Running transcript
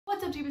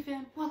What's up, JB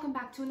fam? Welcome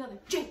back to another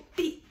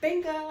JB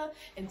Banger.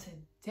 And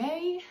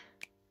today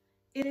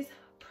it is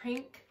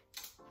prank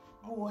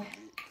war.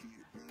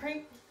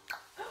 And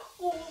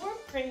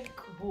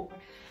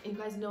you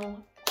guys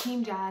know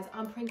Team Jazz.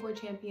 I'm prank war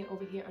champion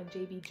over here on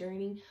JB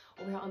Journey.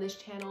 Over here on this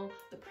channel,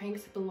 the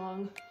pranks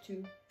belong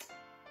to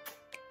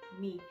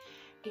me.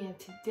 And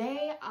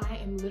today I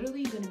am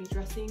literally gonna be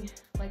dressing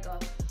like a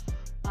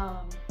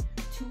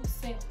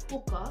two-cent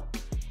hooker,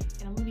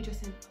 and I'm gonna be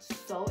dressing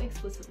so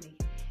explicitly.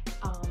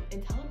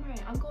 And tell him, right,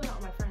 I'm going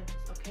out with my friends,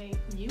 okay?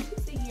 You can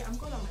sit here, I'm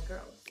going out with my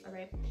girls, all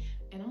right?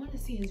 And I want to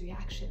see his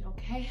reaction,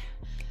 okay?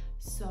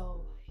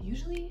 So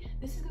usually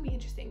this is gonna be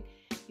interesting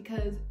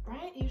because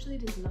Brian usually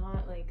does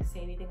not like say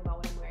anything about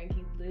what I'm wearing.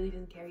 He literally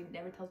doesn't care. He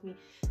never tells me,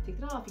 take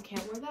it off, you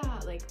can't wear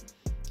that. Like,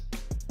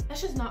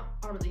 that's just not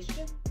our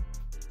relationship.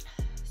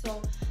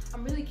 So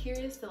I'm really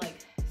curious to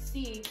like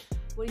see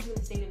what he's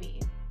gonna say to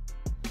me.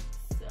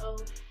 So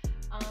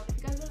if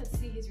you guys want to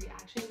see his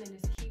reaction, then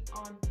just keep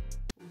on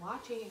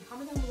watching and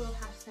comment down below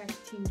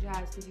 #Team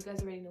Jazz because you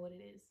guys already know what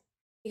it is.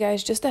 Hey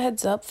guys, just a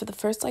heads up, for the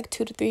first like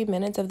 2 to 3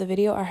 minutes of the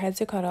video our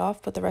heads are cut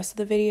off, but the rest of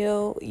the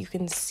video you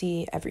can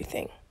see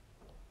everything.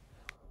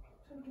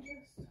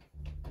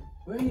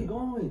 Where are you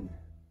going?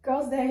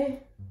 Girls'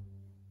 Day.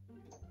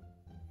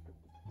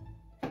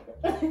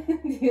 Do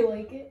you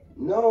like it?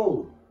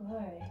 No.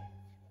 Why?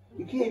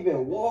 You can't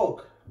even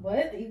walk.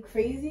 What? Are you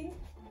crazy?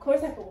 Of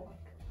course I can walk.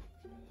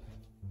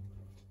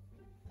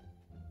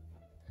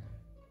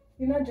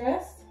 You're not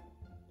dressed?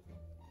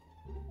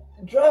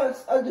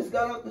 Dressed? I just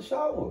got out the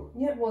shower.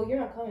 Yeah, well, you're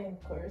not coming,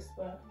 of course,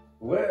 but...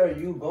 Where are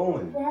you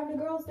going? We're having a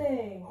girls'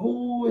 day.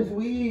 Who is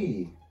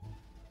we?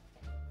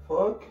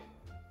 Fuck.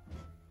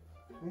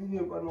 I ain't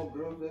hear about no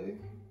girls' day.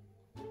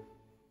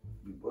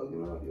 You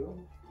bugging out, yo?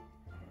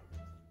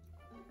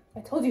 I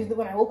told you that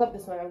when I woke up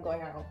this morning, I'm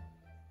going out.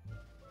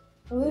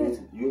 You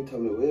didn't tell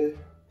me where?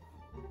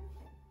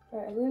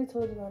 Right, I literally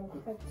told you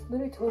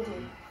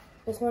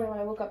this morning when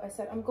I woke up, I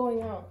said, I'm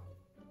going out.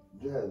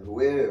 Jazz,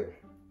 where?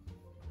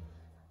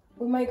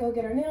 We might go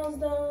get our nails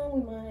done,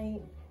 we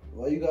might...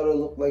 Why you gotta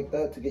look like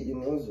that to get your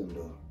nails done,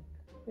 though?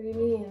 What do you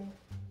mean?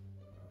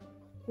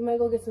 We might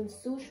go get some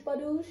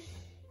sushi-badoosh.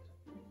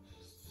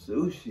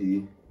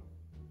 Sushi?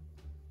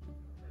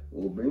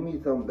 Well, bring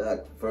me some back,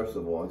 first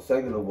of all. And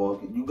second of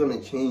all, you're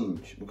gonna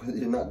change because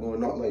you're not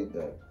going out like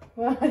that.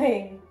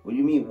 Why? What do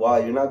you mean, why?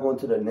 You're not going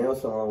to the nail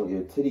salon with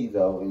your titties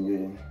out and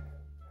your...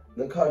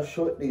 Look how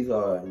short these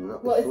are.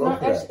 Well,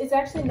 it's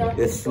actually not...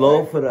 It's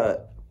slow for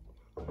that.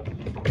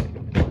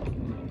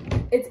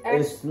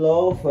 It's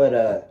slow for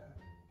that.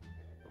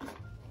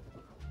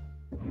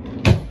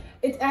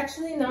 It's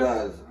actually not...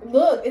 Guys.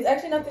 Look, it's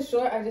actually not the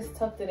short. I just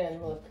tucked it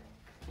in, look.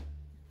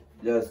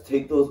 Just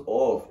take those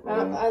off,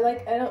 bro.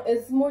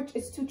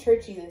 It's too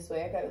churchy this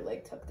way. I gotta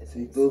like tuck this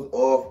in. Take those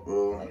off,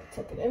 bro. Like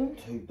tuck it in.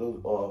 Take those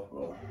off,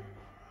 bro.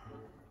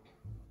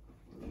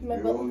 My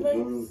butt looks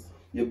nice.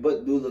 Your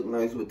butt do look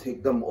nice, but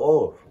take them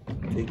off.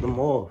 Take them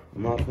off.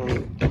 I'm not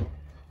saying.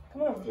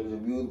 Come on. Because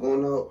if you was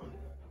going out,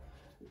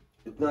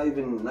 it's not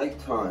even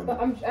nighttime. But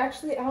I don't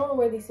want to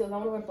wear these heels. I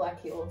want to wear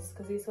black heels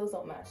because these heels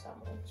don't match that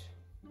much.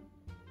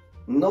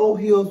 No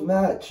heels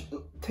match.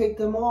 Take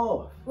them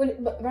off. But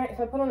right, if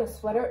I put on a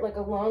sweater, like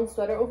a long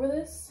sweater over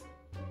this,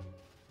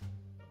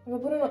 if I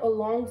put on a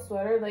long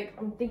sweater, like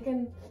I'm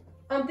thinking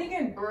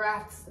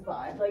Bratz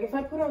vibe. Like if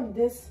I put on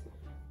this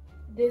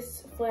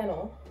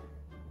flannel,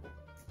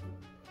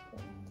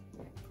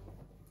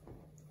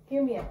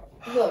 hear me out.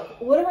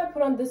 Look, what if I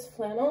put on this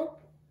flannel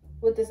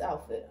with this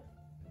outfit?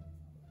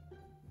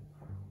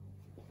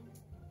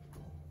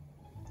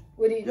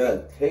 What do you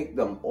think? Take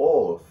them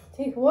off.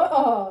 Take what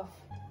off?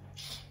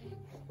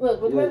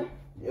 Look, what if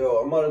Yo,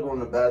 I'm about to go in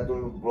the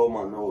bathroom and blow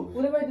my nose.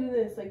 What if I do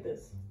this, like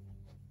this?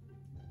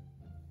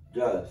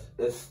 Just,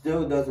 it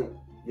still doesn't...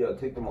 Yo,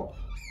 take them off.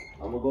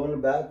 I'm gonna go in the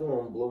bathroom, I'm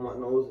gonna blow my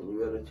nose, and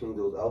you gotta change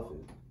those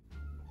outfits.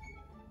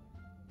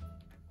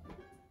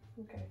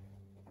 Okay.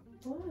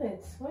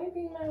 What? Why are you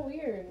being that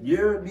weird?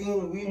 You're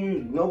being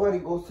weird. Nobody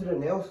goes to the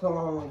nail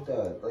salon like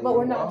that. Like, but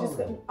we're not just...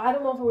 I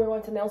don't know if we're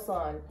going to nail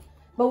salon.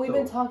 But we've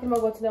been talking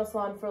about going to nail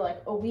salon for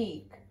like a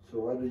week. So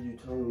why did you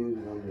tell me you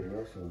were going to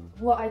nail salon?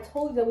 Well, I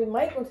told you that we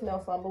might go to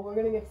nail salon, but we're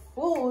going to get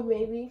food,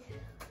 maybe.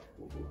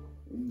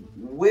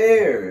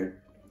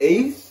 Where?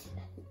 Ace?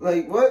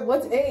 Like, what?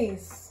 What's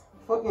Ace?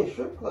 Fucking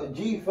strip club.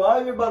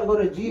 G5? You're about to go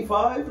to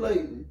G5?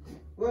 Like,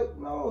 what?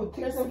 No,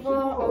 take some strip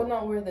club. I would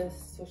not wear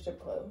this to a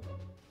strip club.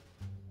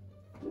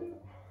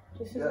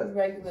 This is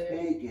regular.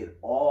 Take it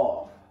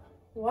off.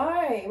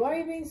 Why? Why are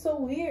you being so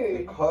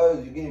weird?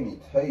 Because you're getting me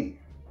tight.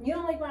 You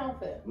don't like my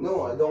outfit?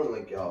 No, I don't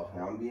like your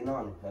outfit. I'm being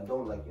honest. I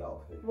don't like your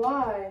outfit.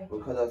 Why?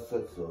 Because I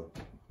said so.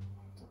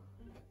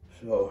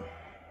 So.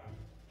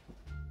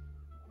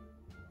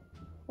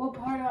 What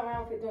part of my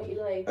outfit don't you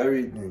like?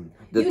 Everything.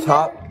 The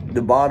top,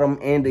 the bottom,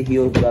 and the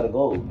heels gotta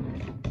go.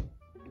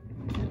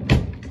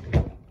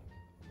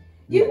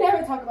 You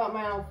never talk about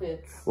my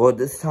outfits. Well,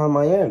 this time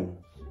I am.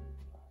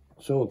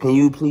 So, can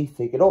you please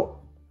take it off?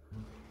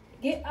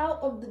 Get out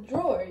of the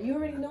drawer. You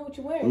already know what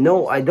you're wearing.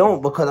 No, I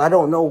don't, because I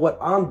don't know what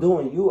I'm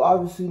doing. You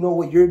obviously know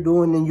what you're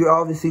doing, and you're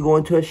obviously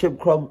going to a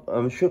strip club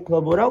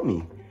without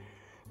me.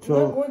 So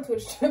I'm not going to a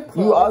strip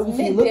club. You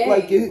obviously look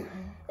like it.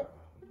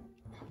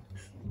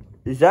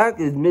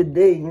 Exactly, it's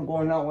midday. You're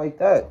going out like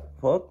that.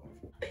 Fuck.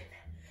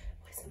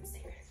 With some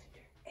cigarettes in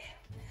your ear.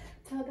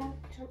 Tell that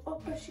jump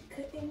over. She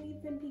couldn't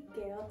even be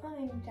girl.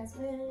 I'm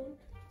Jasmine.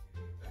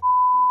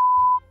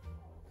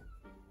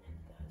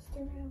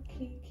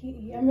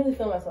 Key. I'm really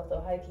feeling myself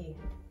though, high key.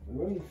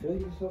 You really feel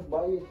yourself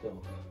by yourself?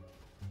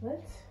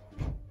 What?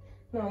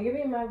 No, you're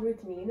being mad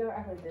rude to me. You never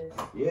act like this.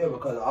 Yeah,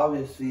 because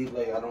obviously,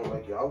 like, I don't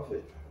like your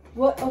outfit.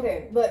 What?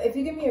 Okay, but if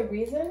you give me a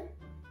reason.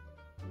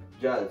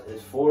 Jazz,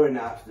 it's 4 in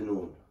the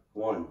afternoon.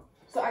 1.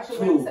 So I should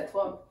bring this at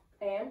 12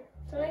 a.m.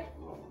 tonight?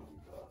 Oh my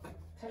God.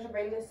 So I should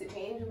bring this to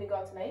change when we go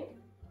out tonight?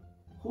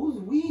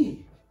 Who's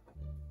we?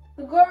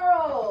 The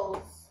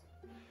girls.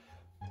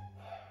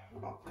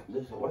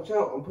 Listen, watch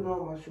out. I'm putting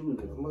on my shoes.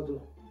 I'm about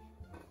to...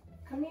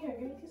 Come here,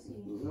 give me a kiss.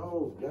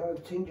 No, y'all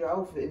change your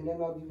outfit and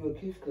then I'll give you a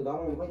kiss because I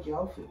don't like your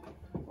outfit.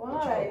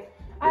 Why?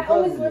 I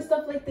always wear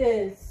stuff like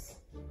this.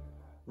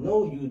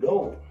 No, you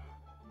don't.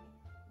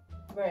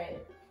 Right.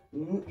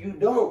 You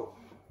don't.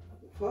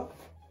 Fuck.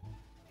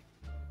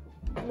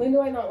 When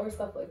do I not wear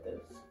stuff like this?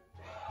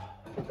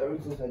 Ever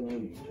since I knew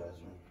you,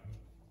 Jasmine.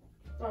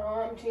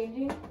 I'm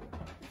changing?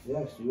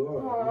 Yes, you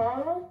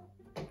are.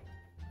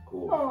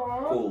 Cool.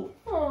 Cool.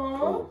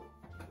 Cool.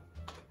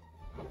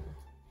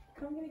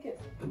 Come give me a kiss.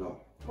 No.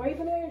 Why are you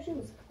putting on your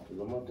shoes? Because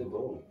I'm about to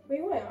go. Where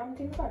you going? I'm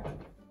taking the car.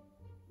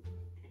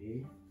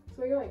 Okay. So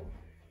where you going?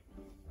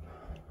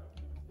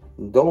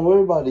 Don't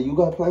worry about it. You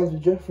got plans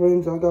with your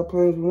friends. I got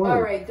plans with mine.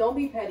 Alright, don't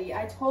be petty.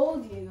 I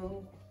told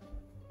you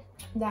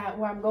that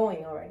where I'm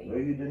going already. No,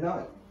 you did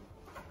not.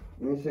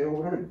 You didn't say a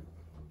word.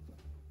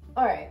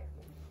 Alright.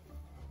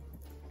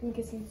 Give me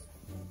kisses.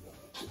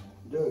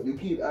 Dude, you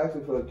keep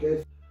asking for a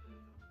kiss.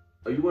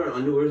 Are you wearing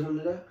underwear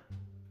under that?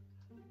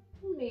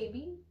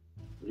 Maybe.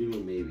 What do you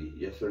mean maybe?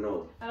 Yes or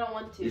no? I don't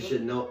want to. You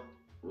should know.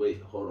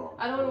 Wait, hold on.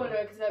 I don't want to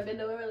wear it because I've been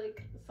over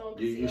like someone.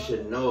 You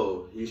should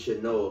know. You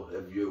should know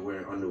if you're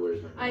wearing underwear.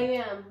 I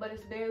am, but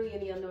it's barely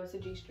any underwear. It's a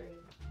G-string.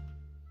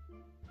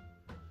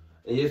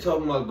 And you're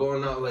talking about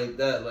going out like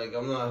that? Like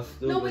I'm not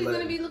stupid. Nobody's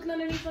gonna be looking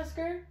underneath my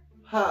skirt.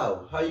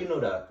 How? How you know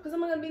that? Because I'm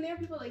not gonna be near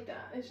people like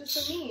that. It's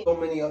just for me. So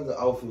many other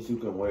outfits you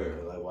can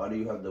wear. Like why do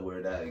you have to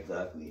wear that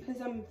exactly?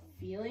 Because I'm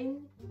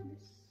feeling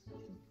this.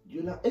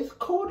 You're not. It's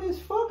cold as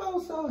fuck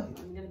outside.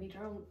 I'm gonna be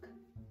drunk.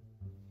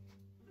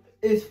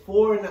 It's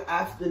 4 in the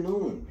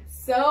afternoon.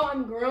 So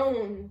I'm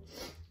grown.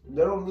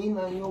 That don't mean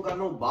that you don't got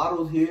no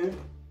bottles here.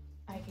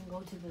 I can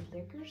go to the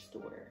liquor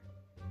store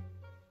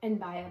and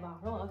buy a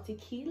bottle of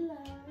tequila.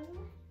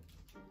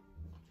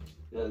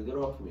 Yeah, get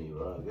off me,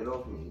 bro. Get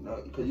off me.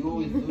 No, because you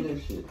always do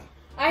this shit.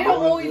 I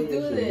don't always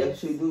do this.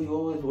 Yes, you do. You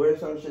always wear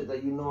some shit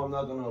that you know I'm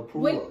not gonna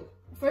approve of.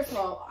 First of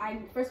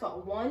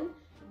all, 1,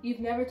 you've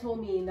never told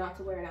me not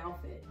to wear an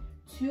outfit.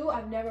 2,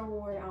 I've never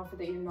worn an outfit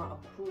that you're not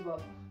approve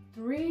of.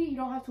 3, you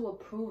don't have to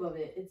approve of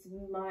it. It's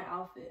my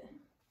outfit.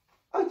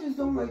 I just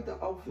don't like the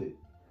outfit.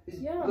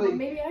 Yeah, like, but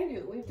maybe I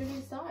do. We have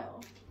different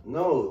style.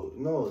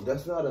 No,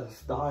 that's not a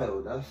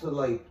style. That's a,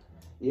 like,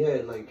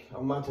 yeah, like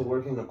I'm about to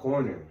work in the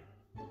corner.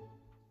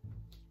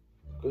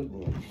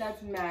 Goodness.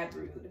 That's mad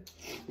rude.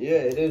 Yeah,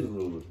 it is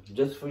rude.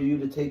 Just for you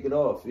to take it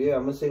off. Yeah,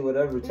 I'm gonna say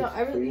whatever it takes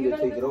for you to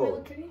take it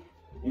off.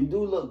 You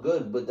do look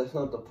good, but that's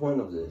not the point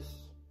of this.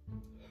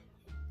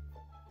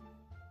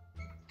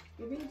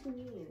 You're being too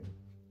mean.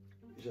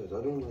 Yes,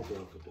 I don't like the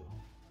outfit though.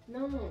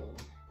 No.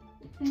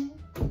 I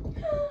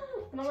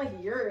don't like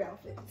your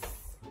outfits.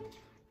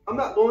 I'm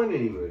not going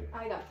anywhere.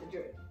 I got the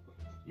drip.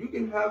 You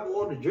can have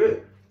all the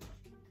drip.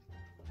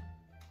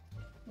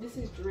 This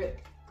is drip.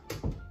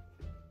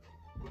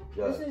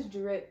 Yeah. This is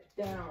drip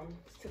down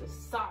to the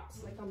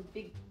socks like I'm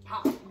Big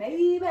Pop,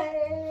 baby.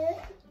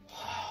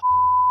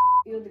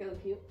 You don't think I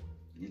look cute?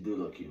 You do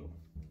look cute.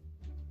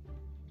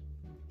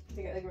 You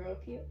think I look real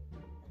cute?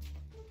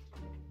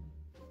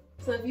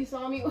 So if you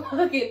saw me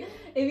walking,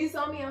 if you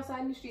saw me outside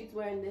in the streets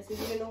wearing this, if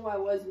you didn't know who I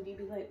was, would you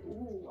be like,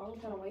 ooh, I was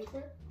trying to wait for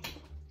it?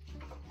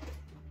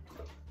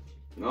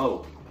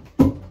 No.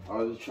 I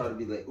was just trying to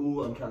be like,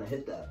 ooh, I'm trying to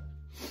hit that.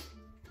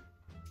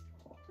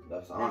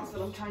 That's honest. That's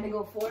what I'm trying to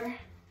go for.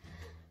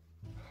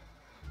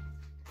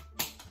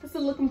 That's the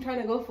look I'm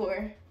trying to go for.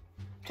 I'm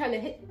trying to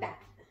hit that.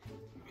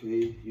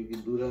 Okay, you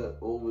can do that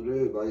over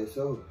there by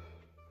yourself.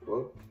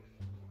 What?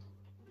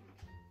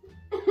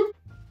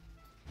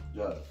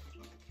 Just.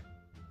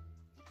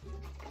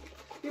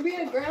 You're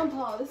being a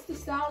grandpa. This is the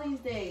style these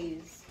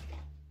days.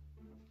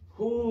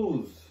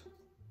 Whose?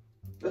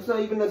 That's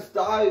not even a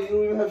style. You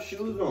don't even have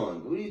shoes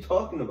on. What are you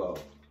talking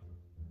about?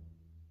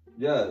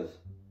 Yes.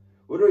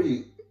 What are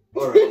you?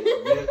 Alright,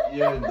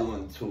 you're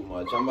doing too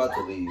much. I'm about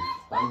to leave.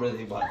 I'm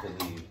really about to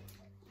leave.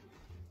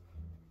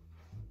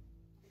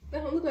 I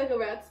don't look like a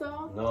rat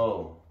stall?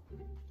 No.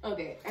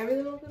 Okay, I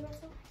really look like a rat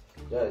stall?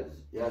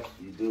 Yes,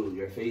 you do.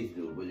 Your face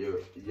do, but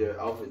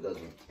your outfit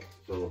doesn't.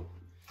 So,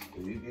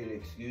 if you can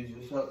excuse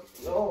yourself,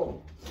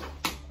 no.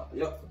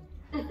 Yep.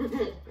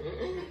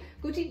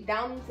 Gucci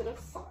down to the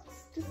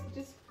socks.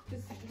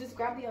 Just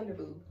grab the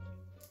underboob.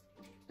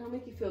 It'll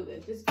make you feel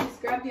good. Just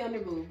grab the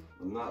underboob.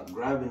 I'm not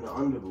grabbing the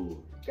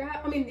underboob.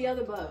 The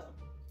other butt.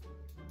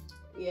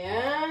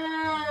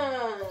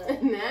 Yeah.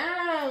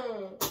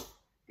 Now.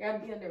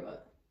 Grab the underbutt.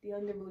 The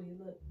underbooty,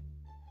 look.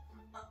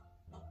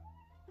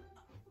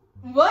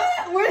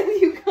 What? Where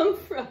did you come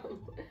from?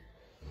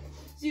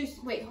 Zeus,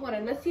 wait, hold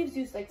on. Let's see if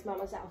Zeus likes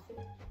Mama's outfit.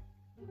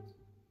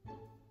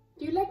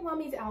 Do you like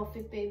Mommy's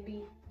outfit,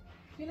 baby?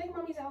 Do you like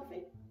Mommy's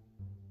outfit?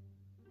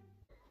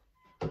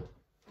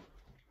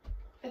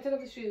 I took off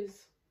the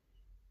shoes.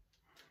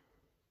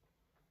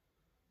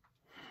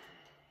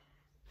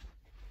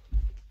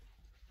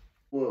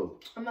 Whoa.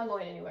 I'm not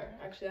going anywhere.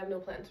 Actually, I have no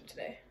plans for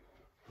today.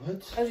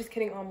 What? I was just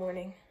kidding all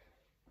morning.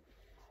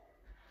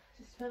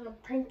 Just felt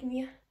like pranking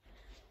you.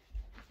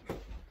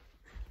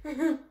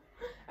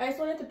 I just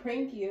wanted to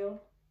prank you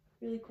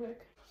really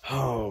quick.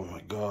 Oh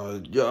my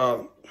god.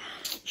 Yeah.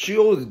 She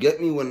always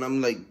get me when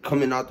I'm like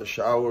coming out the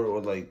shower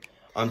or like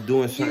I'm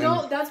doing something. You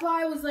know, that's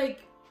why I was like,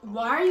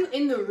 why are you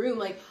in the room?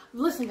 Like,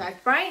 listen guys,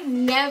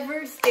 Brian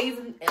never stays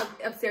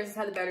upstairs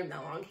inside the bedroom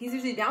that long. He's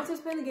usually downstairs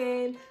playing the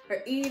game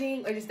or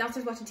eating or just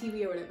downstairs watching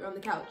TV or whatever on the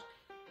couch.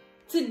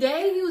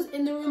 Today, he was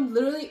in the room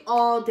literally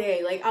all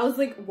day. Like, I was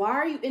like, why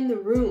are you in the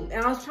room?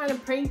 And I was trying to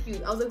prank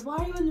you. I was like,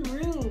 why are you in the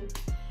room? And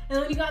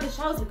then when you got in the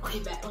shower, I was like, okay,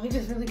 bet. Let me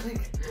just really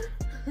quick.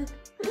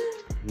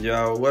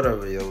 Yo,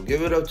 whatever, yo.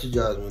 Give it up to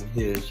Jasmine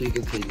here. She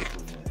can take it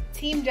from there.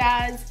 Team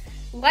Jazz.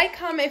 Like,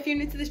 comment if you're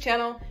new to this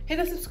channel. Hit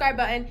the subscribe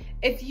button.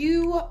 If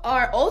you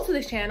are old to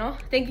this channel,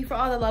 thank you for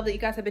all the love that you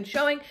guys have been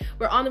showing.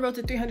 We're on the road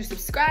to 300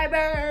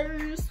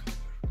 subscribers.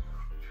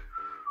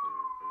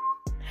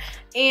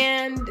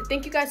 And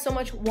thank you guys so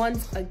much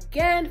once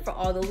again for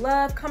all the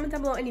love. Comment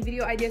down below any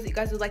video ideas that you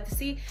guys would like to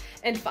see.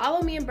 And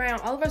follow me and Brian on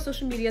all of our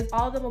social medias.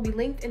 All of them will be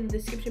linked in the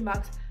description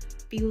box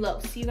below.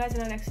 See you guys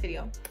in our next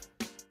video.